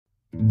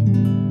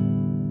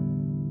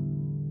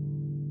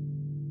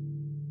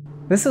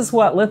This is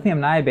what lithium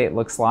niobate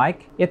looks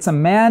like. It's a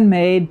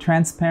man-made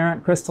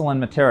transparent crystalline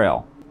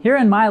material. Here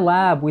in my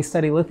lab, we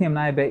study lithium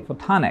niobate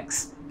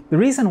photonics. The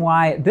reason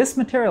why this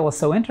material is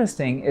so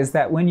interesting is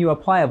that when you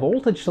apply a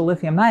voltage to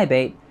lithium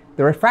niobate,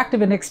 the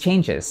refractive index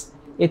changes.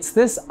 It's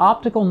this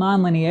optical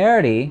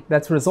nonlinearity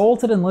that's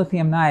resulted in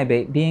lithium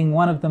niobate being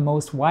one of the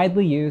most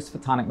widely used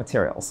photonic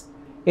materials.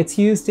 It's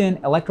used in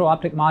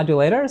electro-optic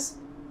modulators,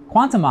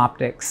 quantum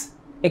optics.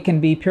 It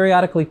can be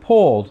periodically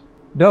poled,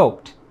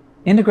 doped,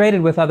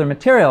 integrated with other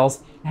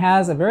materials,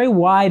 has a very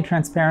wide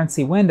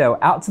transparency window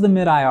out to the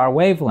mid-IR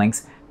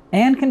wavelengths,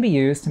 and can be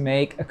used to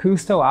make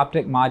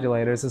acousto-optic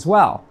modulators as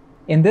well.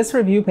 In this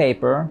review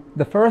paper,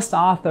 the first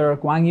author,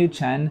 Guangyu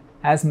Chen,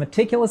 has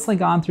meticulously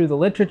gone through the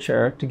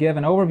literature to give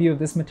an overview of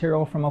this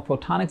material from a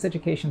photonics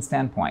education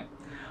standpoint.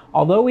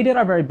 Although we did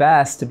our very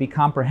best to be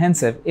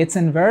comprehensive, it's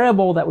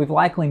invariable that we've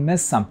likely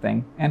missed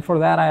something, and for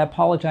that I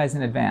apologize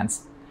in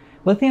advance.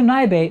 Lithium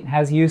niobate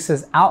has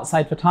uses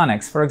outside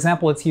photonics. For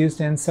example, it's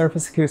used in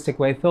surface acoustic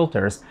wave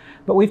filters,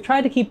 but we've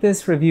tried to keep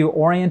this review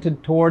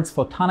oriented towards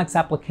photonics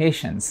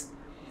applications.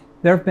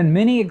 There have been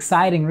many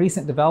exciting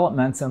recent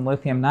developments in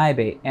lithium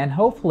niobate, and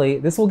hopefully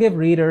this will give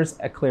readers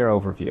a clear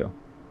overview.